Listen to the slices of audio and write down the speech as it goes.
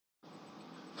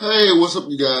Hey, what's up,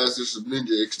 you guys? This is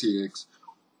Ninjaxtx,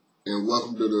 and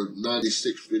welcome to the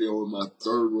 96th video in my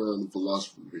third round of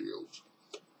philosophy videos.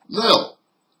 Now,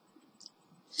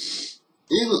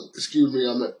 excuse me,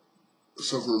 I'm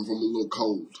suffering from a little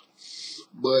cold,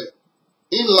 but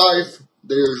in life,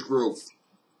 there's growth.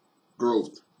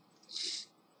 During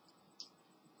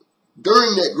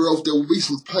that growth, there will be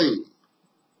some pain.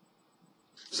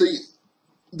 See,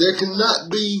 there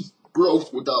cannot be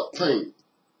growth without pain.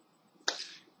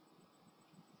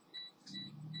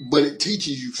 But it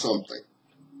teaches you something.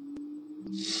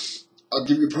 I'll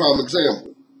give you a prime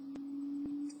example.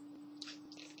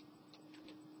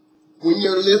 When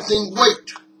you're lifting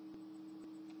weight,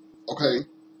 okay,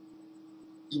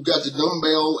 you've got the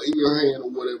dumbbell in your hand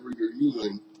or whatever you're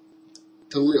using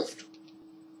to lift.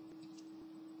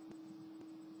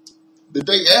 The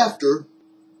day after,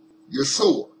 you're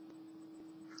sore.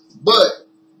 But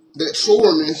that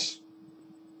soreness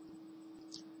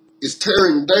is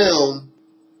tearing down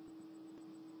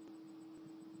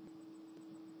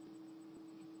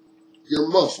your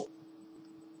muscle.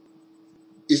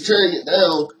 It's tearing it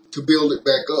down to build it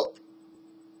back up,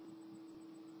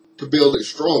 to build it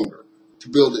stronger, to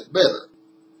build it better.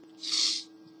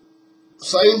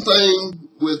 Same thing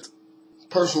with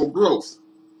personal growth.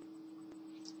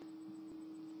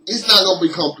 It's not going to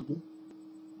be comfortable.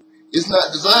 It's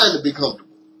not designed to be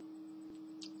comfortable.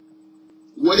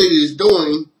 What it is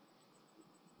doing,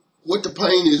 what the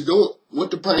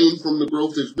pain from the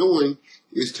growth is doing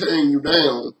is tearing you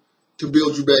down to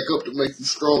build you back up, to make you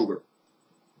stronger,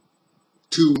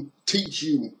 to teach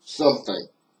you something.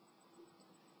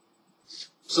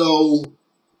 So,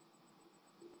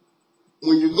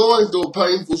 when you're going through a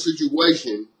painful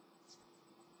situation,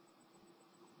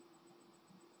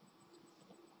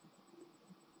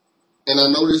 and I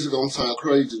know this is going to sound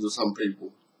crazy to some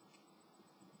people,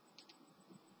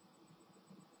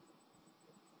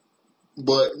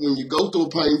 but when you go through a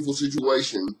painful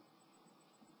situation,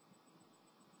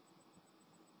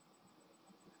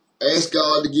 ask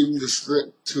God to give you the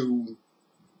strength to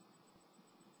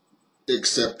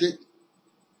accept it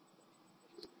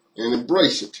and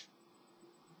embrace it.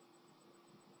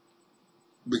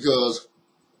 Because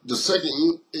the second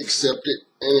you accept it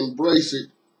and embrace it,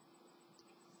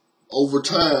 over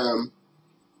time,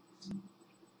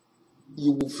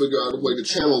 you will figure out a way to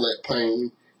channel that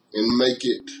pain and make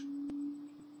it,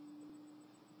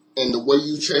 and the way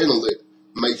you channel it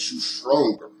makes you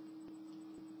stronger.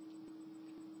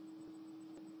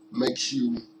 Makes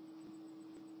you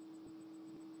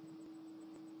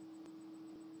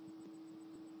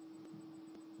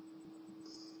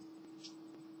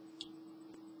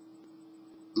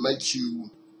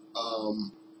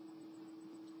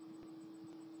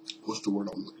what's the word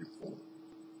I'm looking for?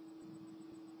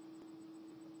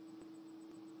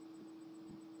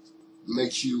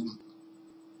 Makes you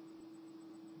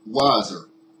wiser.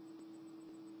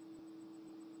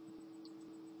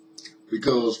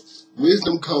 Because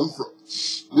wisdom comes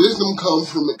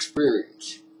from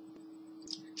experience.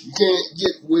 You can't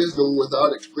get wisdom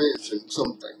without experiencing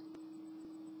something.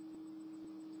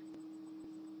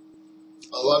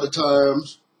 A lot of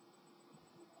times,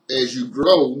 as you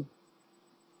grow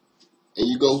and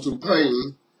you go through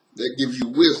pain, that gives you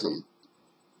wisdom.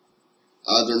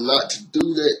 Either not to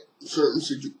do that certain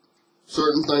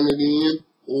thing again,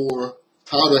 or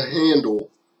how to handle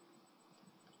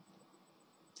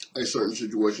a certain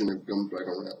situation that comes back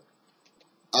around.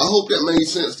 I hope that made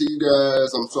sense to you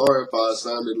guys. I'm sorry if I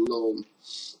sounded a little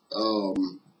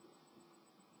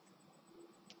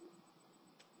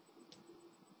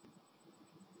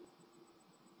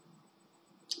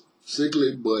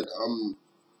sickly, but I'm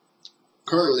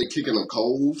currently kicking a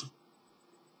cold,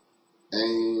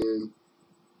 and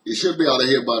it should be out of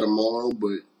here by tomorrow,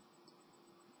 but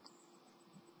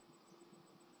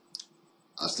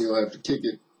I still have to kick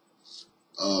it.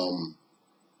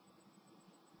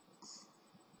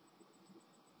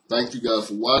 Thank you guys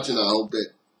for watching. I hope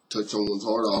that touched someone's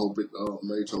heart. I hope it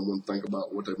made someone think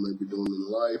about what they may be doing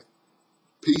in life.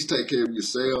 Peace, take care of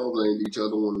yourselves and each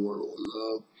other in the world.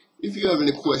 If you have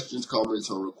any questions,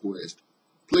 comments, or requests,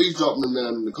 please drop them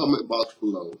down in the comment box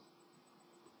below.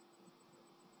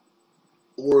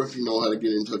 Or if you know how to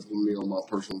get in touch with me on my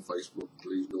personal Facebook,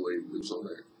 please go ahead and do so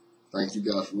there. Thank you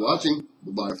guys for watching.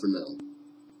 Bye-bye for now.